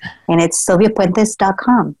and it's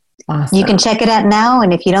sylviapuentes.com. Awesome. You can check it out now,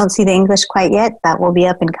 and if you don't see the English quite yet, that will be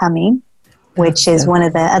up and coming, which is one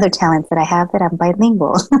of the other talents that I have, that I'm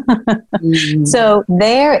bilingual. So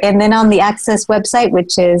there, and then on the Access website,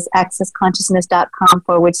 which is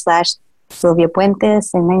accessconsciousness.com/Sylvia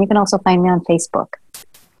Puentes, and then you can also find me on Facebook.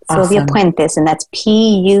 Awesome. Sylvia Puentes, and that's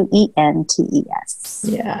Puentes.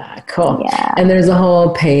 Yeah, cool. Yeah. And there's a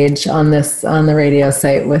whole page on the radio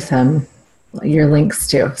site with your links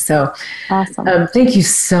too. So awesome. Thank you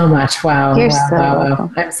so much. Wow. You're so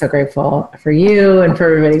welcome. I'm so grateful for you and for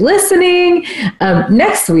everybody listening.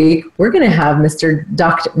 Next week, we're going to have we're going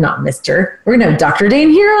to have Dr. Dain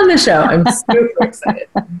here on the show. I'm super excited.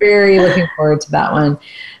 Very looking forward to that one.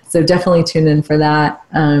 So definitely tune in for that.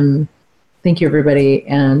 Thank you, everybody,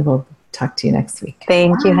 and we'll talk to you next week.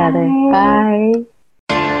 Thank you, Heather. Bye.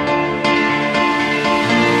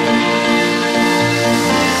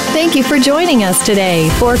 Thank you for joining us today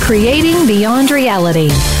for Creating Beyond Reality.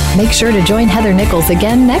 Make sure to join Heather Nichols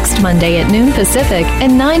again next Monday at noon Pacific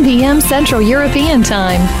and 9 p.m. Central European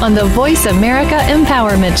Time on the Voice America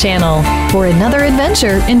Empowerment Channel for another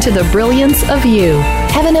adventure into the brilliance of you.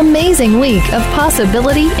 Have an amazing week of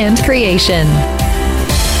possibility and creation.